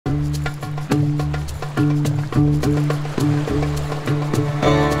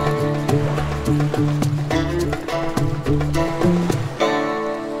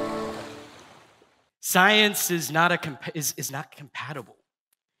Science is not compatible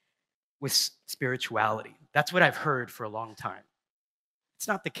with spirituality. That's what I've heard for a long time. It's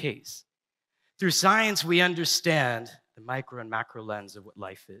not the case. Through science, we understand the micro and macro lens of what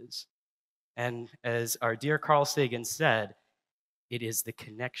life is. And as our dear Carl Sagan said, it is the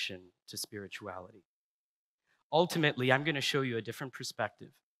connection to spirituality. Ultimately, I'm going to show you a different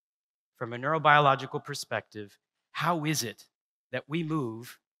perspective. From a neurobiological perspective, how is it that we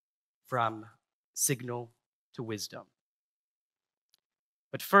move from signal to wisdom?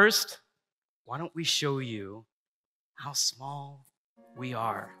 But first, why don't we show you how small we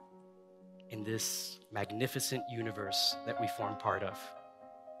are in this magnificent universe that we form part of.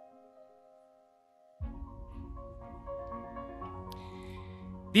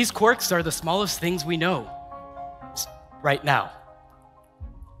 These quarks are the smallest things we know right now.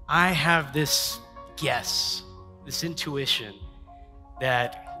 I have this guess, this intuition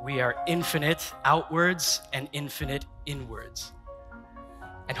that we are infinite outwards and infinite inwards.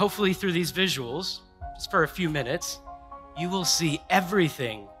 And hopefully through these visuals, just for a few minutes, you will see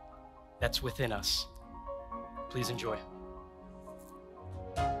everything that's within us. Please enjoy.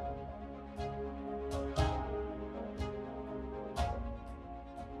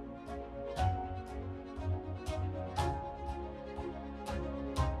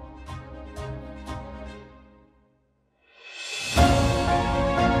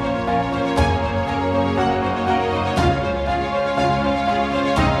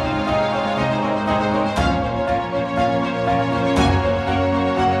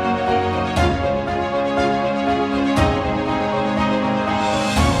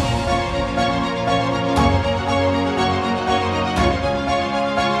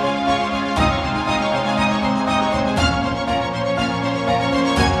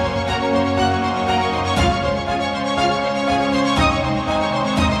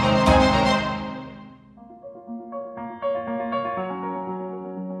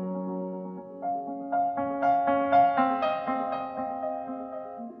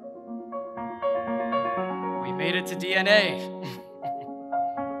 Made it to DNA.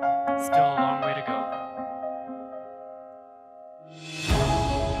 Still a long way to go.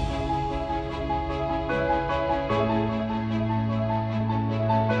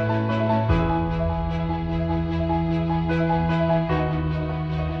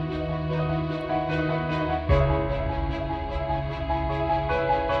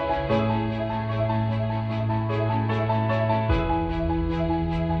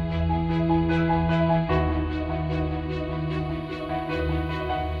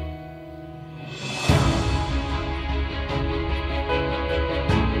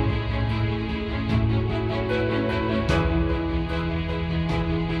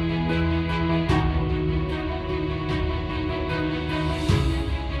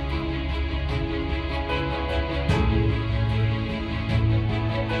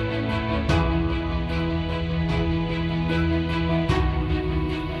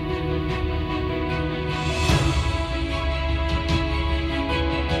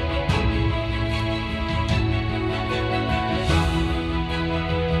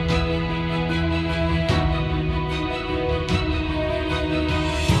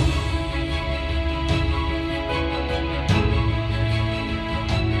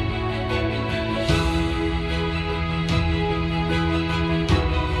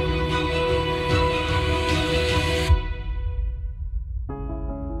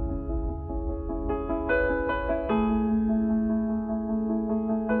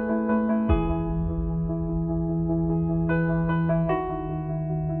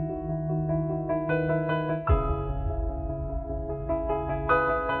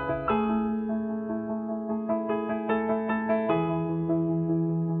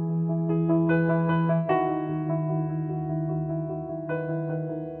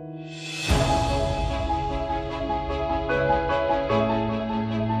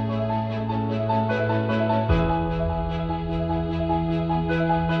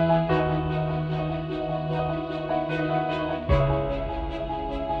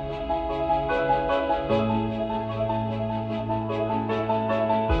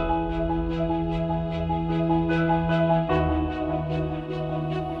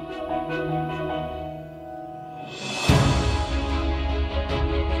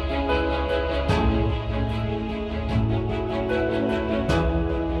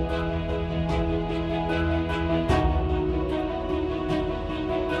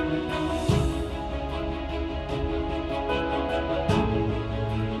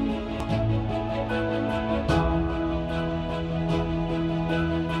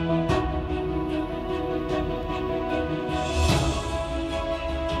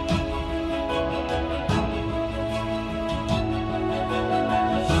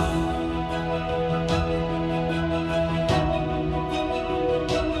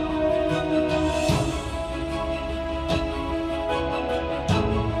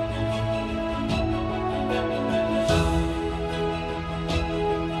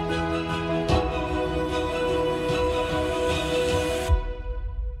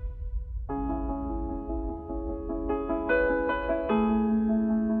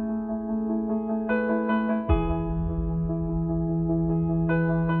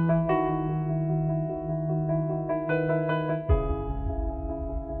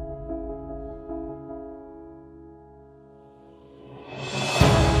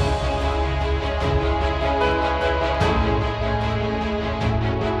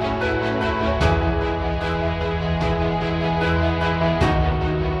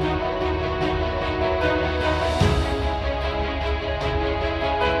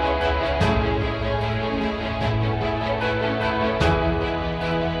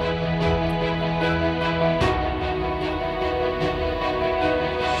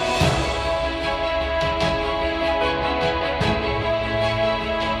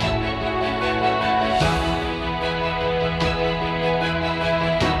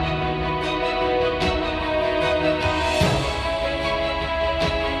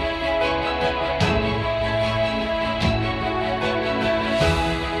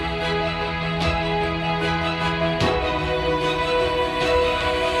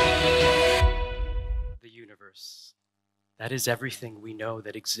 That is everything we know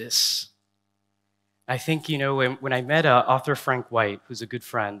that exists. I think, when I met author Frank White, who's a good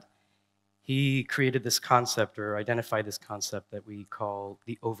friend, he created this concept or identified this concept that we call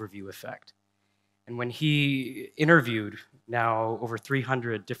the overview effect. And when he interviewed now over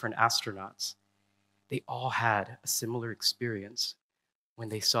 300 different astronauts, they all had a similar experience when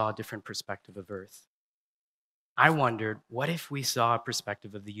they saw a different perspective of Earth. I wondered, what if we saw a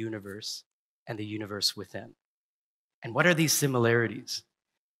perspective of the universe and the universe within? And what are these similarities?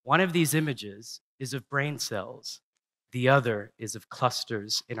 One of these images is of brain cells. The other is of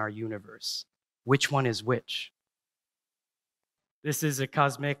clusters in our universe. Which one is which? This is a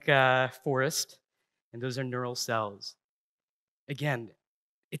cosmic forest, and those are neural cells. Again,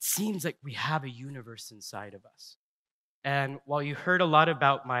 it seems like we have a universe inside of us. And while you heard a lot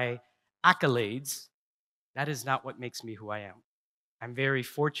about my accolades, that is not what makes me who I am. I'm very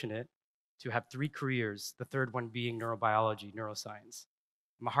fortunate to have 3 careers, the third one being neurobiology, neuroscience.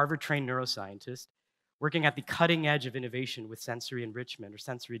 I'm a Harvard-trained neuroscientist working at the cutting edge of innovation with sensory enrichment or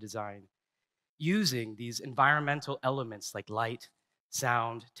sensory design, using these environmental elements like light,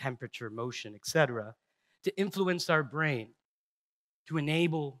 sound, temperature, motion, etc., to influence our brain, to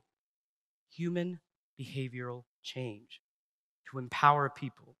enable human behavioral change, to empower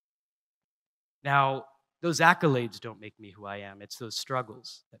people. Now, those accolades don't make me who I am. It's those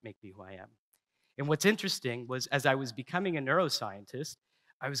struggles that make me who I am. And what's interesting was as I was becoming a neuroscientist,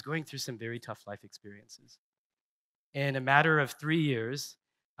 I was going through some very tough life experiences. In a matter of 3 years,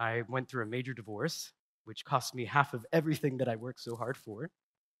 I went through a major divorce, which cost me half of everything that I worked so hard for.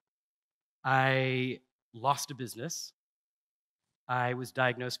 I lost a business. I was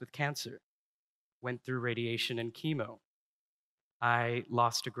diagnosed with cancer, went through radiation and chemo. I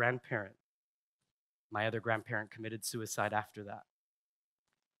lost a grandparent. My other grandparent committed suicide after that.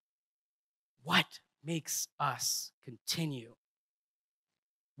 What makes us continue?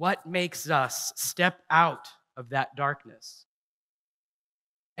 What makes us step out of that darkness?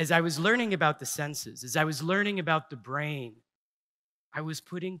 As I was learning about the senses, as I was learning about the brain, I was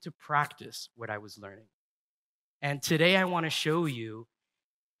putting to practice what I was learning. And today I want to show you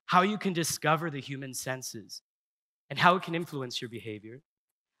how you can discover the human senses and how it can influence your behavior.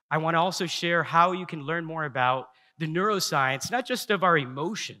 I want to also share how you can learn more about the neuroscience, not just of our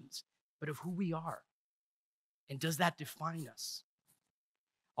emotions, but of who we are. And does that define us?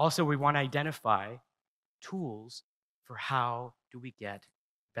 Also, we want to identify tools for how do we get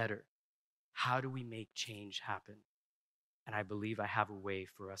better? How do we make change happen? And I believe I have a way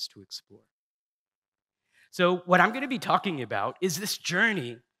for us to explore. So what I'm going to be talking about is this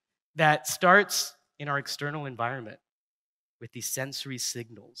journey that starts in our external environment with these sensory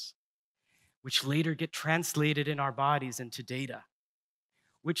signals, which later get translated in our bodies into data,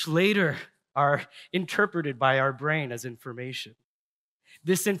 which later are interpreted by our brain as information.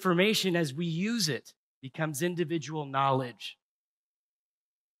 This information, as we use it, becomes individual knowledge.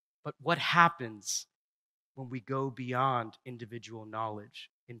 But what happens when we go beyond individual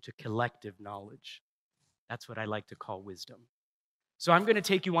knowledge into collective knowledge? That's what I like to call wisdom. So I'm going to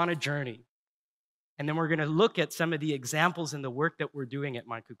take you on a journey, and then we're going to look at some of the examples in the work that we're doing at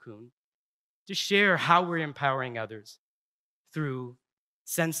My Cocoon to share how we're empowering others through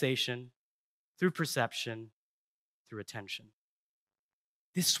sensation, through perception, through attention.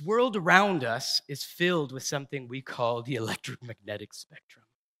 This world around us is filled with something we call the electromagnetic spectrum.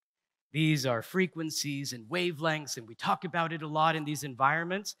 These are frequencies and wavelengths, and we talk about it a lot in these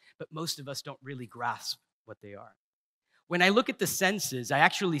environments, but most of us don't really grasp what they are. When I look at the senses, I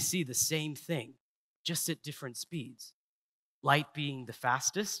actually see the same thing, just at different speeds. Light being the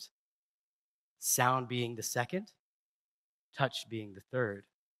fastest, sound being the second, touch being the third,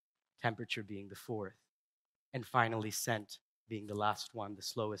 temperature being the fourth, and finally scent being the last one, the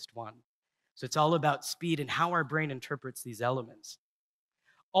slowest one. So it's all about speed and how our brain interprets these elements.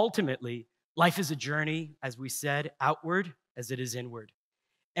 Ultimately, life is a journey, as we said, outward as it is inward.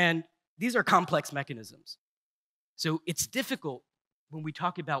 And these are complex mechanisms. So it's difficult when we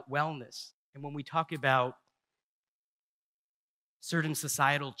talk about wellness and when we talk about certain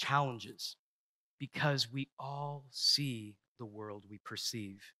societal challenges, because we all see the world we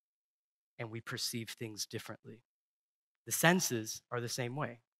perceive, and we perceive things differently. The senses are the same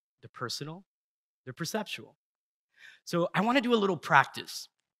way. They're personal, they're perceptual. So I want to do a little practice.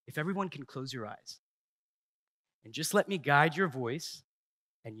 If everyone can close your eyes and just let me guide your voice,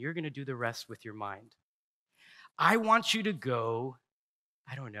 and you're going to do the rest with your mind. I want you to go,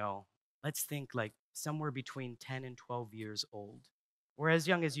 I don't know, let's think like somewhere between 10 and 12 years old, or as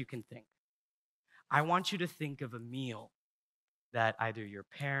young as you can think. I want you to think of a meal that either your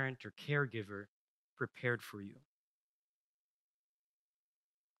parent or caregiver prepared for you.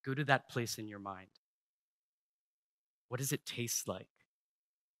 Go to that place in your mind. What does it taste like?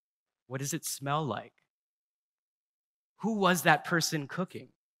 What does it smell like? Who was that person cooking?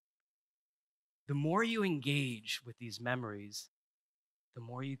 The more you engage with these memories, the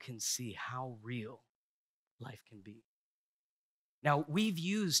more you can see how real life can be. Now, we've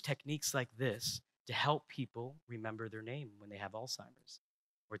used techniques like this to help people remember their name when they have Alzheimer's,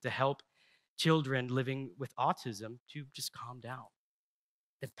 or to help children living with autism to just calm down.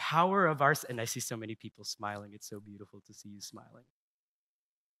 The power of our, and I see so many people smiling. It's so beautiful to see you smiling.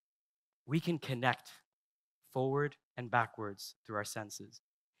 We can connect forward and backwards through our senses.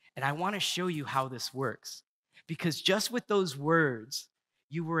 And I want to show you how this works, because just with those words,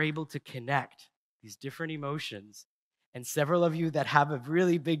 you were able to connect these different emotions. And several of you that have a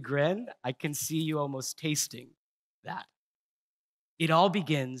really big grin, I can see you almost tasting that. It all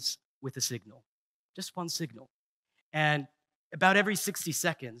begins with a signal, just one signal. And about every 60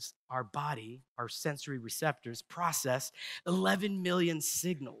 seconds, our body, our sensory receptors, process 11 million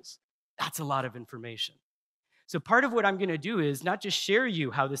signals. That's a lot of information. So part of what I'm going to do is not just share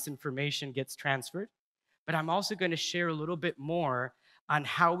you how this information gets transferred, but I'm also going to share a little bit more on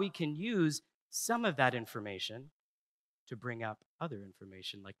how we can use some of that information to bring up other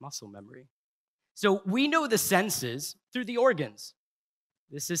information like muscle memory. So we know the senses through the organs.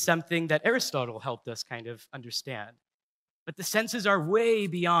 This is something that Aristotle helped us kind of understand. But the senses are way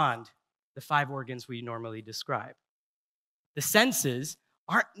beyond the 5 organs we normally describe. The senses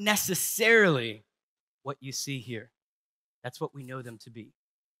aren't necessarily what you see here. That's what we know them to be.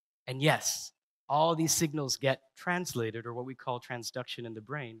 And yes, all these signals get translated, or what we call transduction in the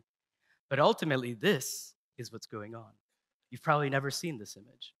brain. But ultimately, this is what's going on. You've probably never seen this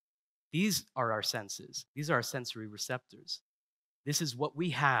image. These are our senses. These are our sensory receptors. This is what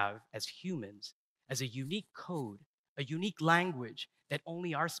we have as humans, as a unique code, a unique language that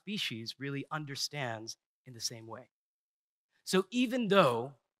only our species really understands in the same way. So even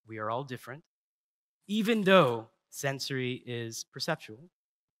though we are all different, even though sensory is perceptual,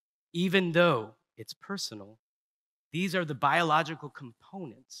 even though it's personal, these are the biological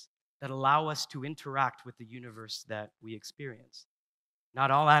components that allow us to interact with the universe that we experience.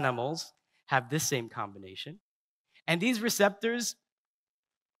 Not all animals have this same combination. And these receptors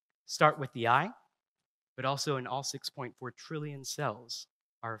start with the eye, but also in all 6.4 trillion cells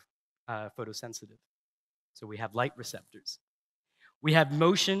are photosensitive. So we have light receptors. We have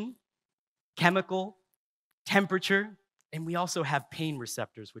motion, chemical, temperature, and we also have pain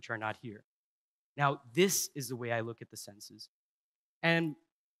receptors, which are not here. Now, this is the way I look at the senses. And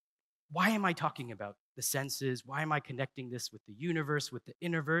why am I talking about the senses? Why am I connecting this with the universe, with the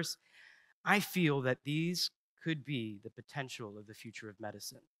Innerverse? I feel that these could be the potential of the future of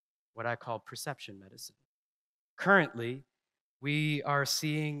medicine, what I call perception medicine. Currently, we are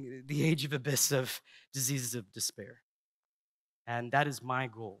seeing the age of abyss of diseases of despair. And that is my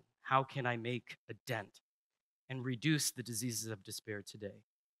goal. How can I make a dent and reduce the diseases of despair today?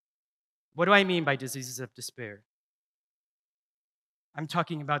 What do I mean by diseases of despair? I'm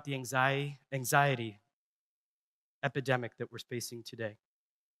talking about the anxiety epidemic that we're facing today.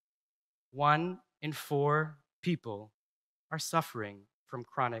 1 in 4 people are suffering from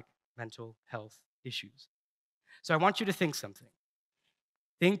chronic mental health issues. So I want you to think something.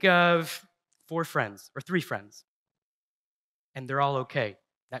 Think of 4 friends or 3 friends, and they're all okay.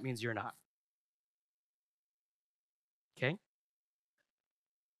 That means you're not. Okay?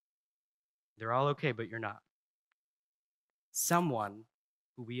 They're all okay, but you're not. Someone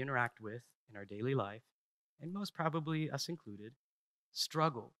who we interact with in our daily life, and most probably us included,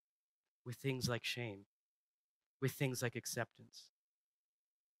 struggle with things like shame, with things like acceptance,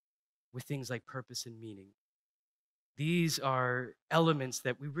 with things like purpose and meaning. These are elements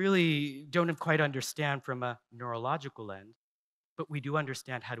that we really don't quite understand from a neurological end, but we do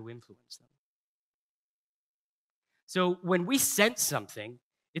understand how to influence them. So when we sense something,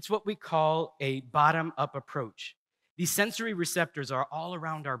 it's what we call a bottom-up approach. These sensory receptors are all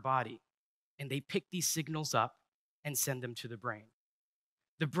around our body, and they pick these signals up and send them to the brain.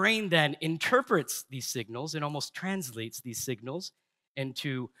 The brain then interprets these signals and almost translates these signals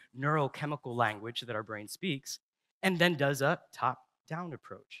into neurochemical language that our brain speaks, and then does a top-down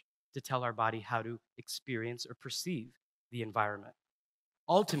approach to tell our body how to experience or perceive the environment.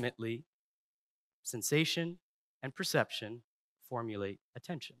 Ultimately, sensation and perception formulate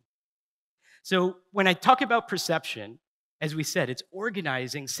attention. So when I talk about perception, as we said, it's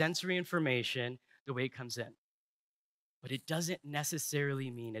organizing sensory information the way it comes in. But it doesn't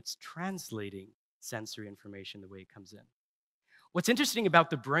necessarily mean it's translating sensory information the way it comes in. What's interesting about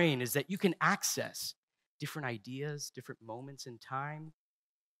the brain is that you can access different ideas, different moments in time,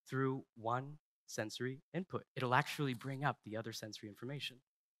 through one sensory input. It'll actually bring up the other sensory information.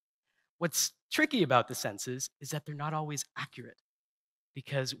 What's tricky about the senses is that they're not always accurate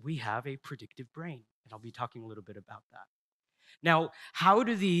because we have a predictive brain, and I'll be talking a little bit about that. Now, how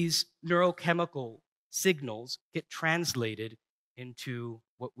do these neurochemical signals get translated into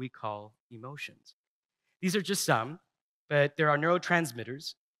what we call emotions? These are just some, but there are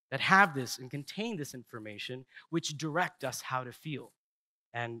neurotransmitters that have this and contain this information, which direct us how to feel.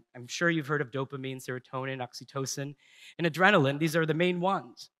 And I'm sure you've heard of dopamine, serotonin, oxytocin, and adrenaline. These are the main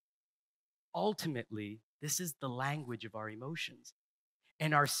ones. Ultimately, this is the language of our emotions.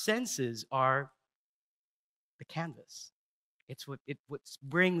 And our senses are the canvas. It's what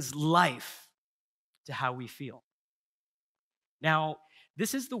brings life to how we feel. Now,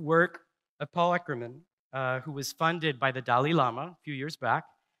 this is the work of Paul Eckermann, who was funded by the Dalai Lama a few years back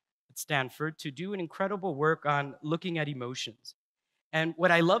at Stanford to do an incredible work on looking at emotions. And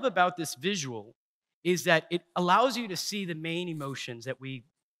what I love about this visual is that it allows you to see the main emotions that we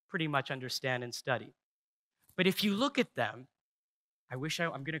pretty much understand and study. But if you look at them, I'm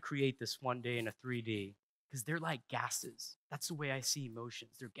going to create this one day in a 3D because they're like gases. That's the way I see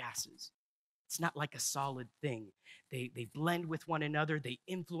emotions. They're gases. It's not like a solid thing. They blend with one another. They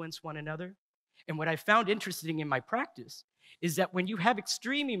influence one another. And what I found interesting in my practice is that when you have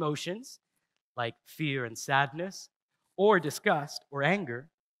extreme emotions like fear and sadness or disgust or anger,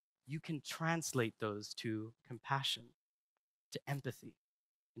 you can translate those to compassion, to empathy,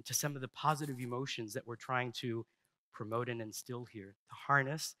 and to some of the positive emotions that we're trying to promote and instill here, to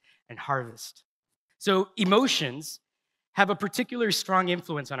harness and harvest. So emotions have a particularly strong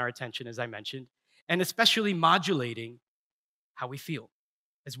influence on our attention, as I mentioned, and especially modulating how we feel,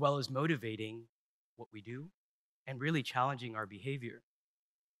 as well as motivating what we do and really challenging our behavior.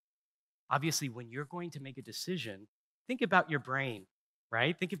 Obviously, when you're going to make a decision, think about your brain,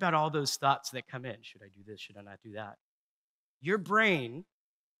 right? Think about all those thoughts that come in. Should I do this? Should I not do that? Your brain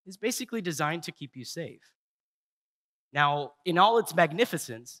is basically designed to keep you safe. Now, in all its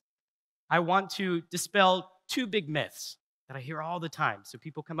magnificence, I want to dispel two big myths that I hear all the time. So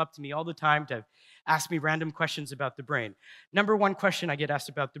people come up to me all the time to ask me random questions about the brain. Number one question I get asked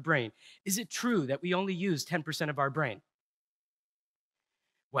about the brain: is it true that we only use 10% of our brain?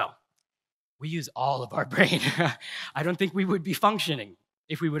 Well, we use all of our brain. I don't think we would be functioning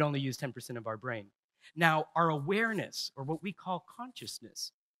if we would only use 10% of our brain. Now, our awareness, or what we call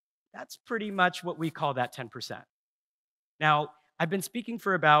consciousness, that's pretty much what we call that 10%. Now, I've been speaking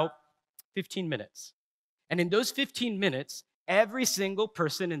for about 15 minutes. And in those 15 minutes, every single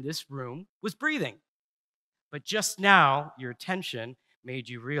person in this room was breathing. But just now, your attention made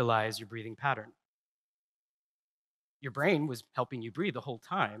you realize your breathing pattern. Your brain was helping you breathe the whole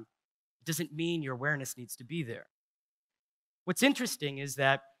time. It doesn't mean your awareness needs to be there. What's interesting is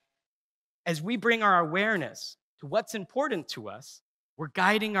that as we bring our awareness to what's important to us, we're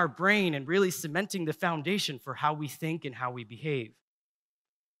guiding our brain and really cementing the foundation for how we think and how we behave.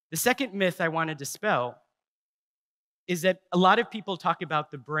 The second myth I want to dispel is that a lot of people talk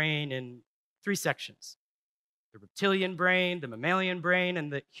about the brain in three sections: the reptilian brain, the mammalian brain,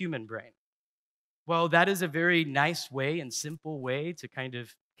 and the human brain. Well, that is a very nice way and simple way to kind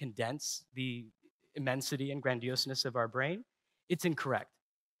of condense the immensity and grandioseness of our brain. It's incorrect.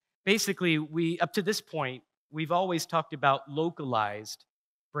 Basically, up to this point, we've always talked about localized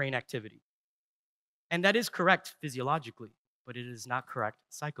brain activity. And that is correct physiologically, but it is not correct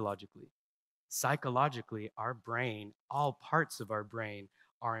psychologically. Psychologically, our brain, all parts of our brain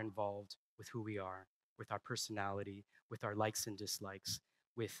are involved with who we are, with our personality, with our likes and dislikes,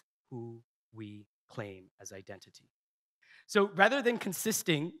 with who we claim as identity. So rather than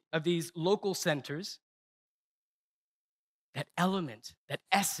consisting of these local centers, that element, that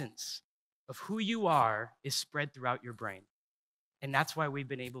essence of who you are is spread throughout your brain. And that's why we've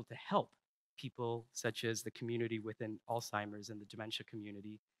been able to help people such as the community within Alzheimer's and the dementia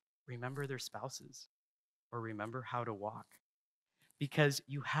community remember their spouses or remember how to walk. Because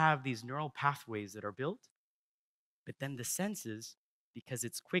you have these neural pathways that are built, but then the senses, because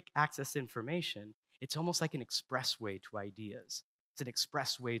it's quick access information, it's almost like an expressway to ideas. It's an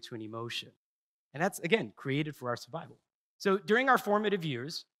expressway to an emotion. And that's, again, created for our survival. So during our formative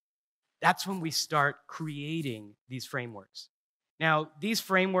years, that's when we start creating these frameworks. Now, these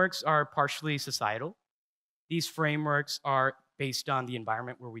frameworks are partially societal. These frameworks are based on the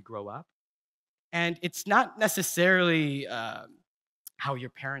environment where we grow up. And it's not necessarily how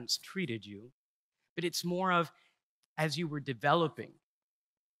your parents treated you, but it's more of as you were developing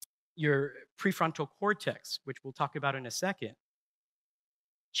your prefrontal cortex, which we'll talk about in a second.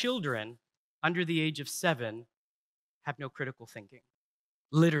 Children under the age of 7 have no critical thinking.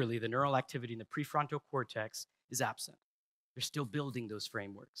 Literally, the neural activity in the prefrontal cortex is absent. They're still building those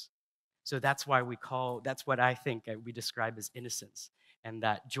frameworks. So that's what I think we describe as innocence and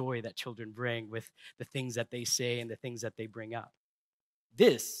that joy that children bring with the things that they say and the things that they bring up.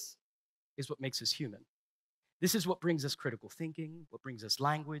 This is what makes us human. This is what brings us critical thinking, what brings us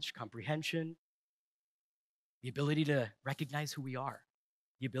language, comprehension, the ability to recognize who we are,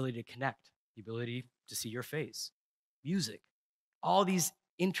 the ability to connect, the ability to see your face, music. All these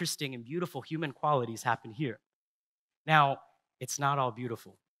interesting and beautiful human qualities happen here. Now, it's not all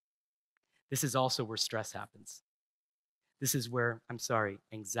beautiful. This is also where stress happens. This is where,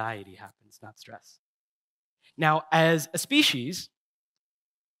 anxiety happens, not stress. Now, as a species,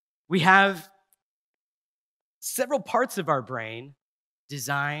 we have several parts of our brain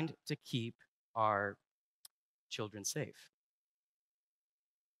designed to keep our children safe.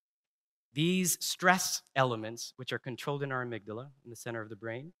 These stress elements, which are controlled in our amygdala, in the center of the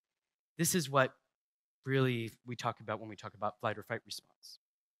brain, this is what really we talk about when we talk about flight or fight response.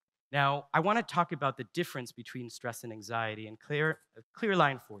 Now, I want to talk about the difference between stress and anxiety and a clear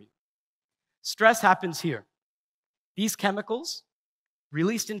line for you. Stress happens here. These chemicals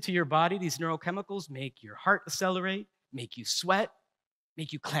released into your body, these neurochemicals, make your heart accelerate, make you sweat,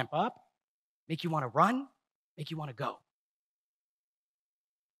 make you clamp up, make you want to run, make you want to go.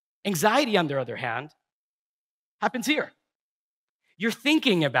 Anxiety, on the other hand, happens here. You're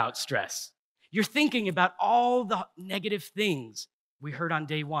thinking about stress. You're thinking about all the negative things we heard on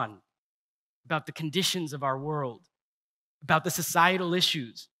day one, about the conditions of our world, about the societal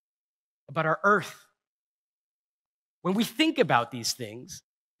issues, about our earth. When we think about these things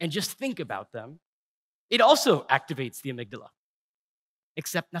and just think about them, it also activates the amygdala,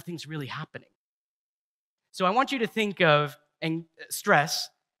 except nothing's really happening. So I want you to think of stress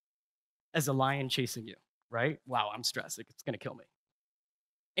as a lion chasing you, right? Wow, I'm stressed. It's going to kill me.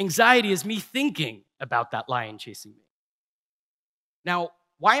 Anxiety is me thinking about that lion chasing me. Now,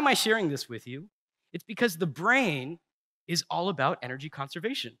 why am I sharing this with you? It's because the brain is all about energy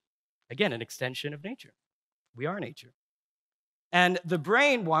conservation. Again, an extension of nature. We are nature. And the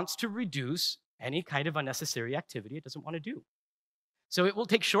brain wants to reduce any kind of unnecessary activity it doesn't want to do. So it will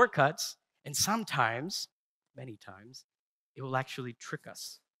take shortcuts, and sometimes, many times, it will actually trick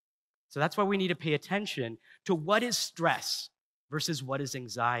us. So that's why we need to pay attention to what is stress versus what is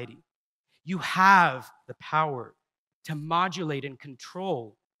anxiety. You have the power to modulate and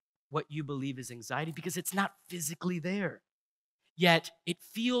control what you believe is anxiety because it's not physically there. Yet it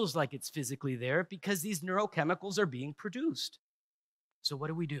feels like it's physically there because these neurochemicals are being produced. So what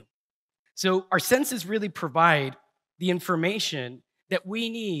do? So our senses really provide the information that we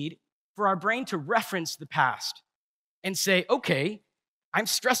need for our brain to reference the past and say, okay, I'm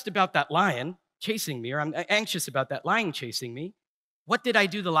stressed about that lion chasing me, or I'm anxious about that lion chasing me. What did I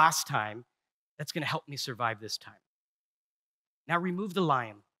do the last time that's going to help me survive this time? Now remove the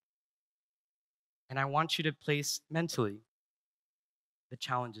lion. And I want you to place mentally the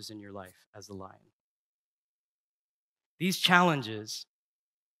challenges in your life as a lion. These challenges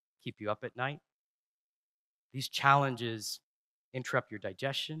keep you up at night. These challenges interrupt your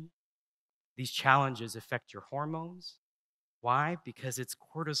digestion. These challenges affect your hormones. Why? Because it's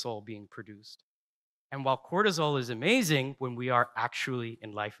cortisol being produced. And while cortisol is amazing when we are actually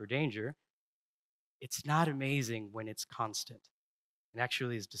in life or danger, it's not amazing when it's constant and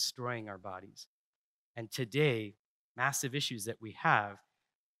actually is destroying our bodies. And today, massive issues that we have,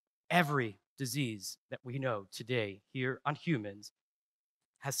 every disease that we know today here on humans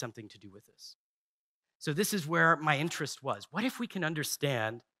has something to do with this. So this is where my interest was. What if we can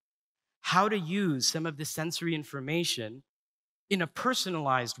understand how to use some of the sensory information in a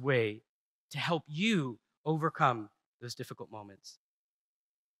personalized way to help you overcome those difficult moments?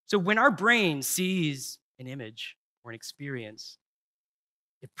 So when our brain sees an image or an experience,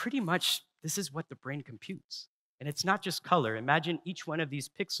 this is what the brain computes. And it's not just color. Imagine each one of these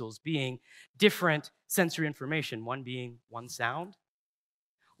pixels being different sensory information, one being one sound,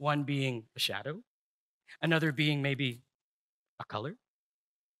 one being a shadow, another being maybe a color.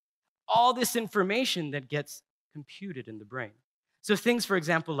 All this information that gets computed in the brain. So things, for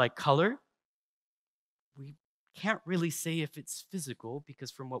example, like color, we can't really say if it's physical because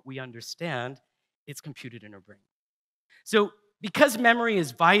from what we understand, it's computed in our brain. So because memory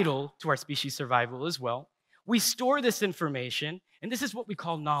is vital to our species survival as well, we store this information, and this is what we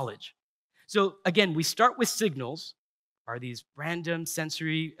call knowledge. So again, we start with signals, are these random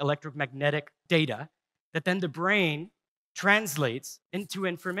sensory electromagnetic data that then the brain translates into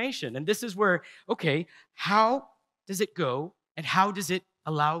information. And this is where, okay, how does it go and how does it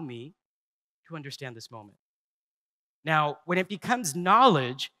allow me to understand this moment? Now, when it becomes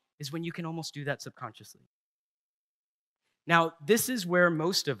knowledge is when you can almost do that subconsciously. Now, this is where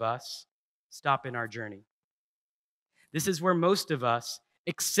most of us stop in our journey. This is where most of us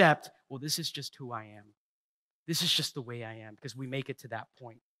accept, well, this is just who I am. This is just the way I am, because we make it to that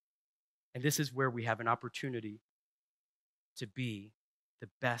point. And this is where we have an opportunity to be the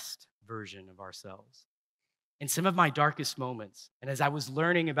best version of ourselves. In some of my darkest moments, and as I was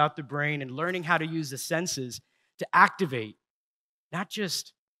learning about the brain and learning how to use the senses to activate, not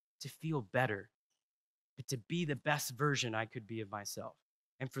just to feel better, but to be the best version I could be of myself.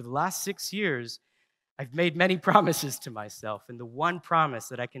 And for the last 6 years, I've made many promises to myself. And the one promise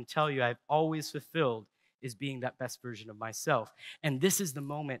that I can tell you I've always fulfilled is being that best version of myself. And this is the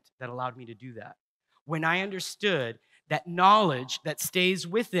moment that allowed me to do that. When I understood that knowledge that stays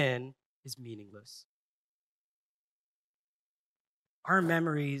within is meaningless. Our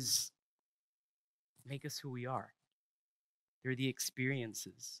memories make us who we are. They're the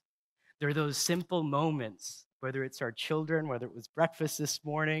experiences. They're those simple moments, whether it's our children, whether it was breakfast this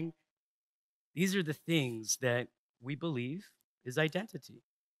morning. These are the things that we believe is identity,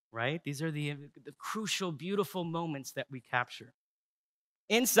 right? These are the crucial, beautiful moments that we capture.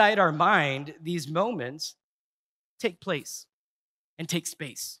 Inside our mind, these moments take place and take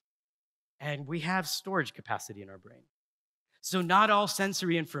space. And we have storage capacity in our brain. So not all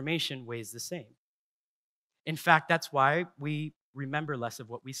sensory information weighs the same. In fact, that's why we remember less of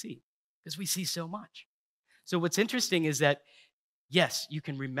what we see, because we see so much. So what's interesting is that, yes, you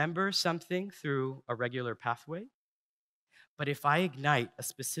can remember something through a regular pathway, but if I ignite a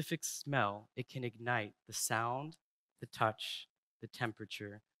specific smell, it can ignite the sound, the touch, the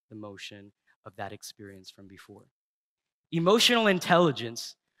temperature, the motion of that experience from before. Emotional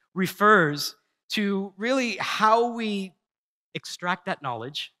intelligence refers to really how we extract that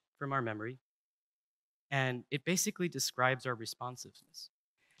knowledge from our memory, and it basically describes our responsiveness.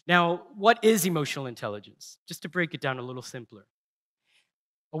 Now, what is emotional intelligence? Just to break it down a little simpler.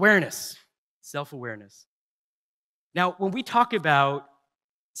 Awareness, self-awareness. Now, when we talk about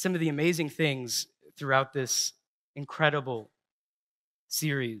some of the amazing things throughout this incredible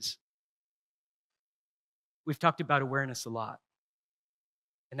series, we've talked about awareness a lot,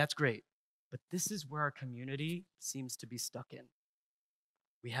 and that's great. But this is where our community seems to be stuck in.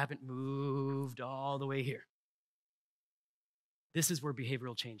 We haven't moved all the way here. This is where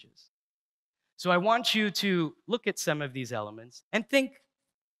behavioral change is. So I want you to look at some of these elements and think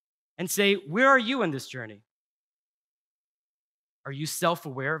and say, where are you in this journey? Are you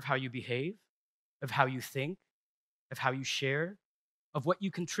self-aware of how you behave, of how you think, of how you share, of what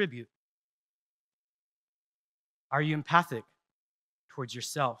you contribute? Are you empathic towards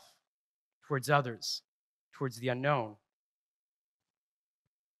yourself, towards others, towards the unknown?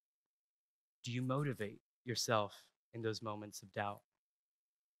 Do you motivate yourself in those moments of doubt?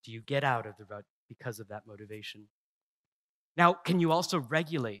 Do you get out of the rut because of that motivation? Now, can you also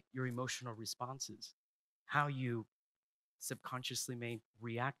regulate your emotional responses? How you subconsciously may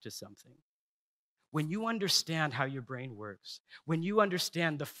react to something? When you understand how your brain works, when you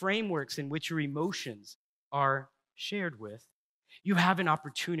understand the frameworks in which your emotions are shared with, you have an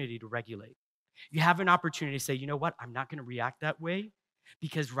opportunity to regulate. You have an opportunity to say, you know what, I'm not going to react that way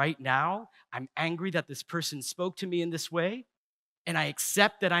because right now I'm angry that this person spoke to me in this way, and I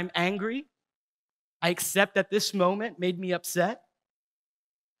accept that I'm angry. I accept that this moment made me upset,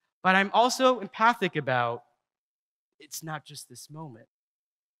 but I'm also empathic about it's not just this moment.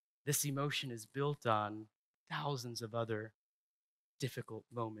 This emotion is built on thousands of other difficult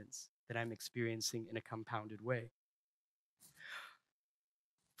moments that I'm experiencing in a compounded way.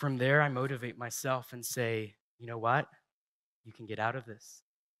 From there, I motivate myself and say, you know what? You can get out of this.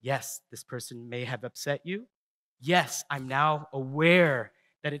 Yes, this person may have upset you. Yes, I'm now aware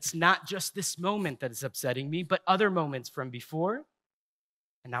that it's not just this moment that is upsetting me, but other moments from before.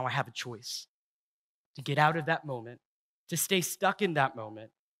 And now I have a choice to get out of that moment, to stay stuck in that moment.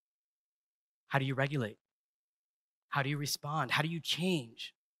 How do you regulate? How do you respond? How do you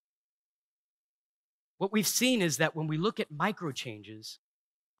change? What we've seen is that when we look at micro changes,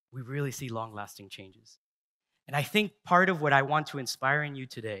 we really see long-lasting changes. And I think part of what I want to inspire in you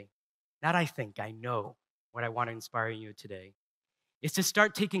today, I know what I want to inspire in you today, is to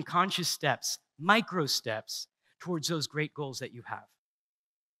start taking conscious steps, micro steps, towards those great goals that you have.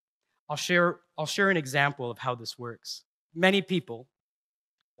 I'll share an example of how this works. Many people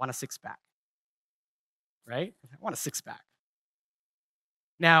want a six-pack, right? I want a six-pack.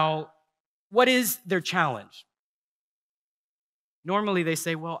 Now, what is their challenge? Normally they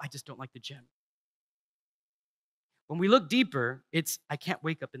say, well, I just don't like the gym. When we look deeper, it's, I can't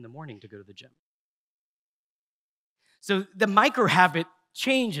wake up in the morning to go to the gym. So the micro habit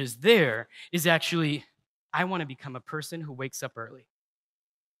changes there is actually, I want to become a person who wakes up early.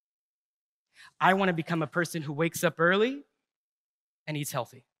 I want to become a person who wakes up early and eats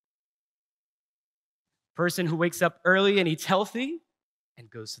healthy. Person who wakes up early and eats healthy and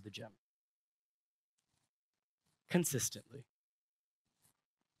goes to the gym. Consistently.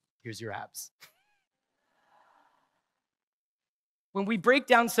 Here's your abs. When we break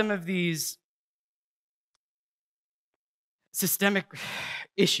down some of these systemic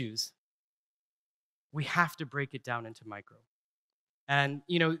issues, we have to break it down into micro. And,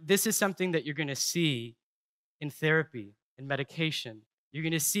 this is something that you're going to see in therapy, in medication. You're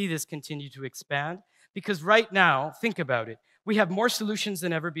going to see this continue to expand because right now, think about it. We have more solutions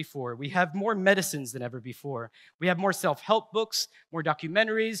than ever before. We have more medicines than ever before. We have more self-help books, more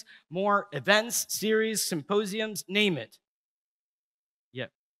documentaries, more events, series, symposiums, name it.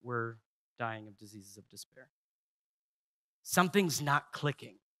 Yet we're dying of diseases of despair. Something's not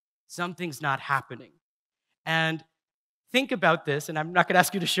clicking. Something's not happening. And think about this, and I'm not going to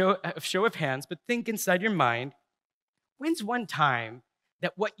ask you to show a show of hands, but think inside your mind, when's one time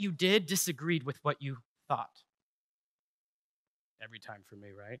that what you did disagreed with what you thought? Every time for me,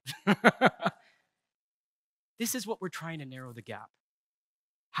 right? This is what we're trying to narrow the gap.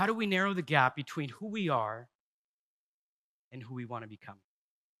 How do we narrow the gap between who we are and who we want to become?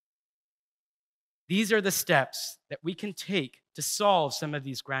 These are the steps that we can take to solve some of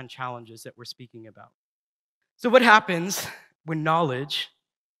these grand challenges that we're speaking about. So what happens when knowledge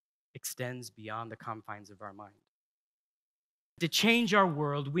extends beyond the confines of our mind? To change our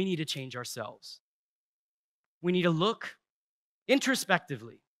world, we need to change ourselves. We need to look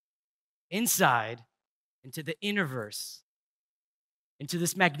introspectively inside into the Innerverse, into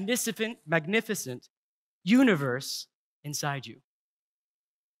this magnificent universe inside you.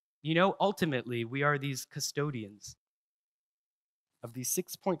 Ultimately, we are these custodians of these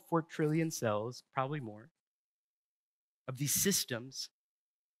 6.4 trillion cells, probably more, of these systems,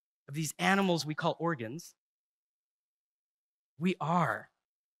 of these animals we call organs. We are.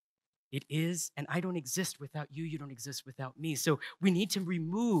 It is, and I don't exist without you. You don't exist without me. So we need to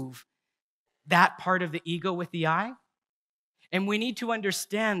remove that part of the ego with the I, and we need to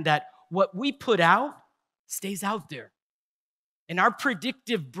understand that what we put out stays out there. And our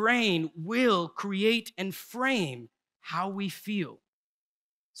predictive brain will create and frame how we feel.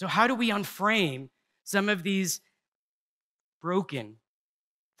 So how do we unframe some of these broken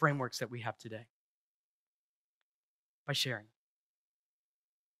frameworks that we have today? By sharing.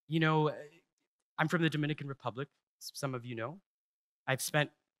 I'm from the Dominican Republic, some of you know. I've spent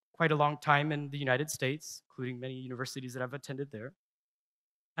quite a long time in the United States, including many universities that I've attended there.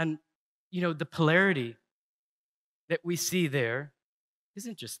 And, the polarity that we see there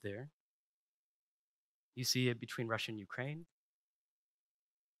isn't just there. You see it between Russia and Ukraine.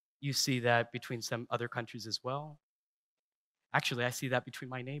 You see that between some other countries as well. Actually, I see that between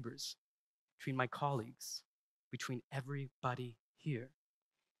my neighbors, between my colleagues, between everybody here.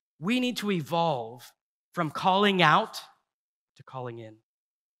 We need to evolve from calling out to calling in.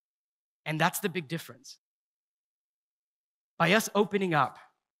 And that's the big difference. By us opening up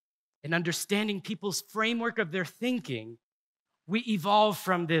and understanding people's framework of their thinking, we evolve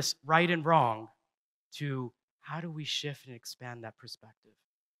from this right and wrong to how do we shift and expand that perspective?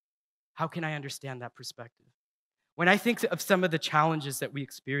 How can I understand that perspective? When I think of some of the challenges that we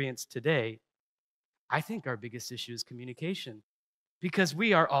experience today, I think our biggest issue is communication because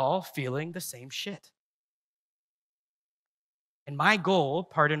we are all feeling the same shit. And my goal,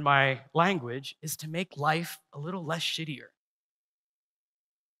 pardon my language, is to make life a little less shittier.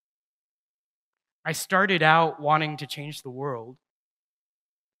 I started out wanting to change the world.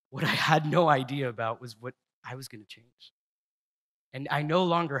 What I had no idea about was what I was going to change. And I no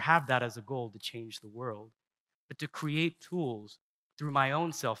longer have that as a goal to change the world, but to create tools through my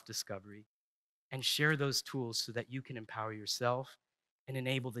own self-discovery and share those tools so that you can empower yourself and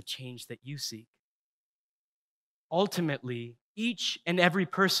enable the change that you seek. Ultimately, each and every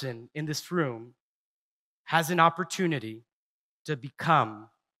person in this room has an opportunity to become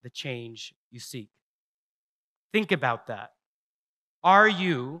the change you seek. Think about that.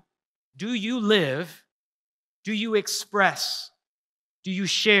 Do you live, do you express, do you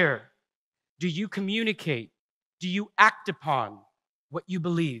share, do you communicate, do you act upon what you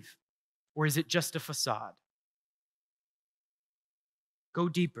believe, or is it just a facade? Go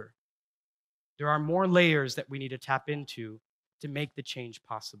deeper. There are more layers that we need to tap into to make the change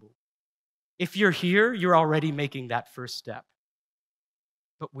possible. If you're here, you're already making that first step.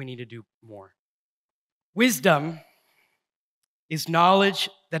 But we need to do more. Wisdom is knowledge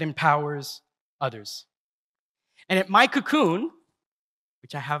that empowers others. And at My Cocoon,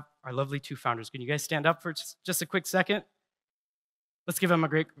 which I have our lovely two founders. Can you guys stand up for just a quick second? Let's give them a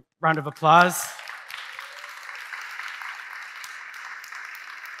great round of applause.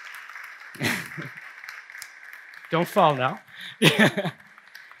 Don't fall now.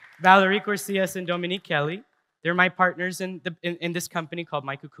 Valerie Corsias and Dominique Kelly, they're my partners in this company called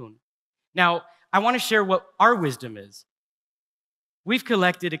My Cocoon. Now, I want to share what our wisdom is. We've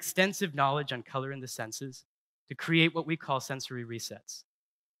collected extensive knowledge on color and the senses to create what we call sensory resets,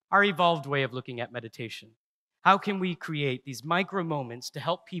 our evolved way of looking at meditation. How can we create these micro moments to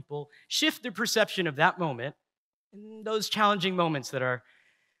help people shift their perception of that moment and those challenging moments that are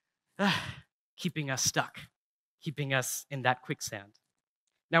keeping us stuck, keeping us in that quicksand?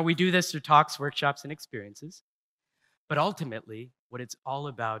 Now, we do this through talks, workshops, and experiences, but ultimately, what it's all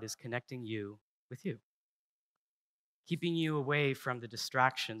about is connecting you with you, keeping you away from the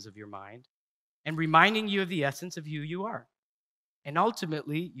distractions of your mind and reminding you of the essence of who you are. And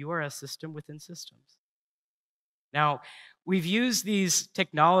ultimately, you are a system within systems. Now, we've used these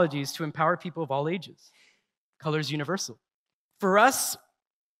technologies to empower people of all ages. Color is universal. For us,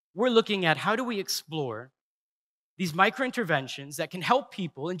 we're looking at how do we explore these micro-interventions that can help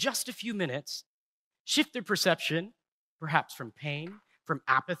people in just a few minutes shift their perception, perhaps from pain, from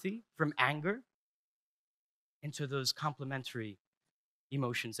apathy, from anger, into those complementary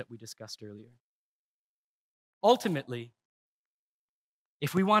emotions that we discussed earlier. Ultimately,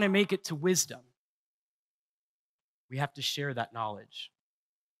 if we want to make it to wisdom, we have to share that knowledge.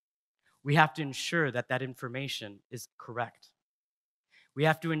 We have to ensure that that information is correct. We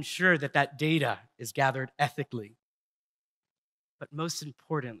have to ensure that that data is gathered ethically. But most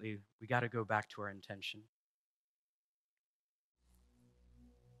importantly, we got to go back to our intention.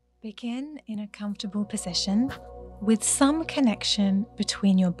 Begin in a comfortable position with some connection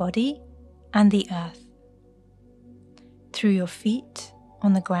between your body and the earth, through your feet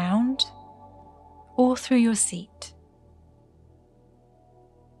on the ground or through your seat.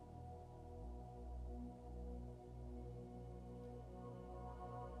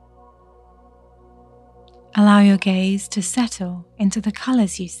 Allow your gaze to settle into the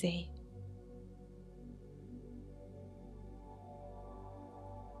colors you see.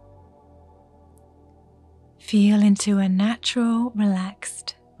 Feel into a natural,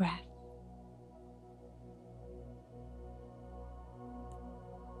 relaxed breath.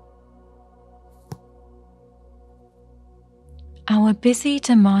 Our busy,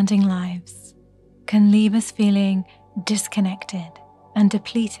 demanding lives can leave us feeling disconnected and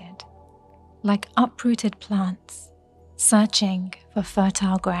depleted, like uprooted plants searching for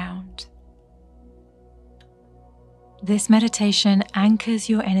fertile ground. This meditation anchors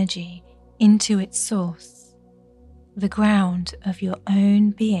your energy into its source, the ground of your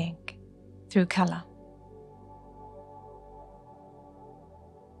own being, through color.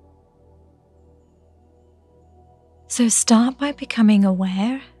 So start by becoming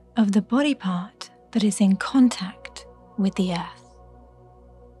aware of the body part that is in contact with the earth.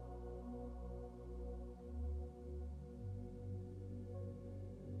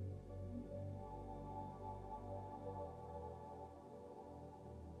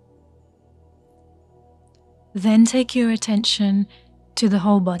 Then take your attention to the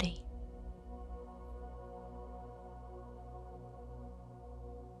whole body.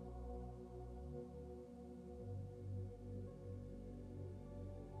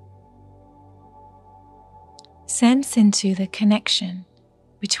 Sense into the connection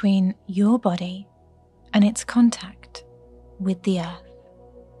between your body and its contact with the earth.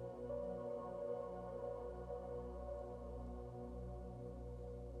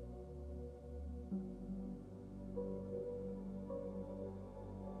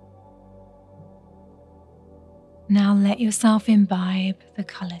 Now let yourself imbibe the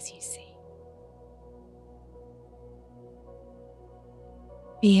colors you see.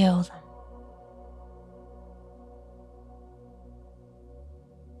 Feel them.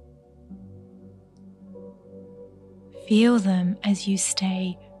 Feel them as you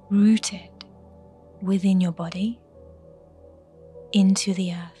stay rooted within your body into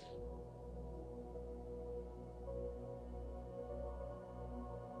the earth.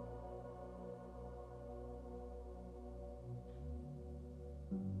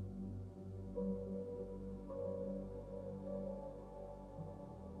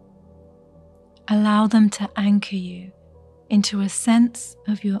 Allow them to anchor you into a sense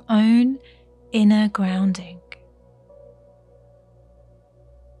of your own inner grounding.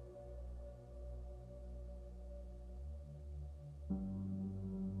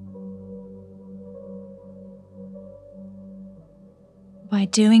 By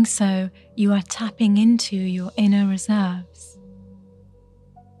doing so, you are tapping into your inner reserves.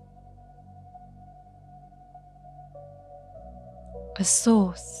 A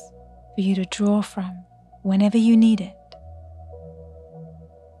source for you to draw from whenever you need it.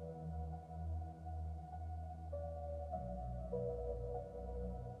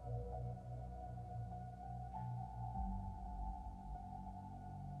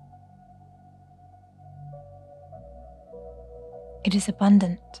 It is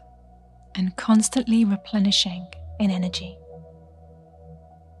abundant and constantly replenishing in energy.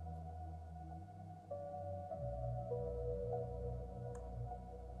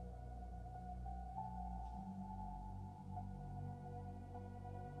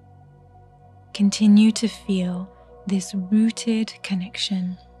 Continue to feel this rooted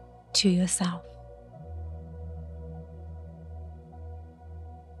connection to yourself.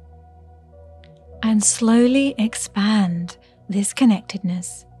 And slowly expand this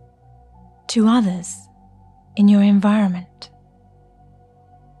connectedness to others in your environment,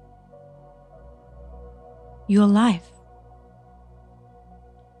 your life,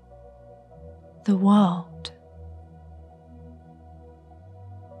 the world.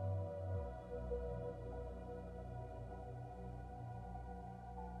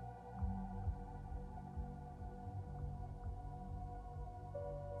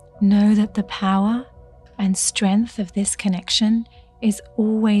 Know that the power and strength of this connection is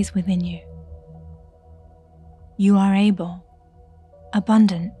always within you. You are able,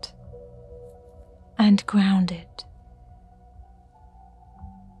 abundant, and grounded.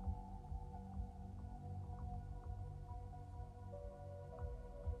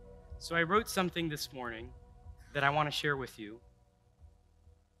 So I wrote something this morning that I want to share with you,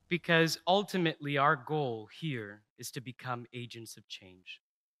 because ultimately our goal here is to become agents of change.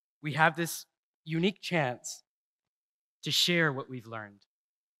 We have this unique chance to share what we've learned.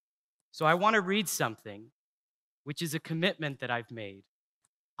 So I want to read something, which is a commitment that I've made.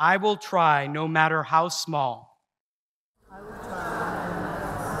 I will try no matter how small.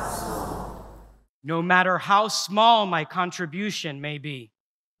 No matter how small my contribution may be.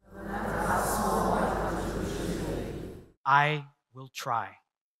 I will try.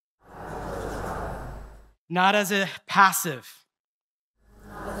 Not as a passive.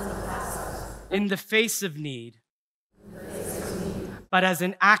 In the face of need. But as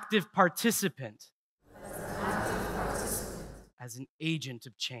an active participant. As an agent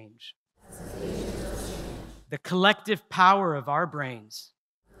of change. The collective power of our brains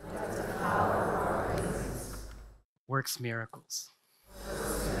works miracles.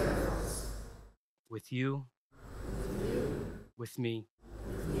 With you, with me,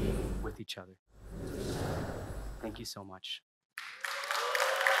 with each other. Thank you so much.